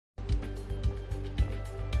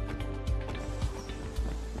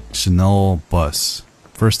Chanel bus.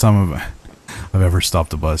 First time I've ever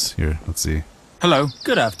stopped a bus. Here, let's see. Hello.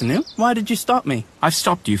 Good afternoon. Why did you stop me? I've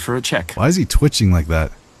stopped you for a check. Why is he twitching like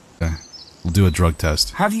that? Okay. We'll do a drug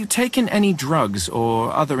test. Have you taken any drugs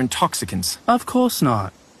or other intoxicants? Of course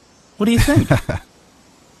not. What do you think?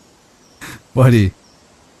 Buddy.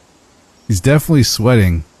 He's definitely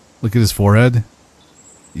sweating. Look at his forehead.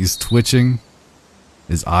 He's twitching.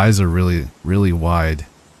 His eyes are really, really wide.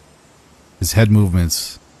 His head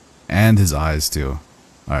movements and his eyes too.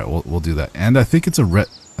 All right, we'll do that. And I think it's a red.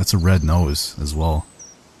 That's a red nose as well.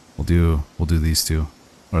 We'll do these two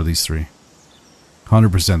or these three.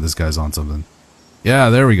 100% this guy's on something. Yeah,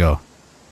 there we go.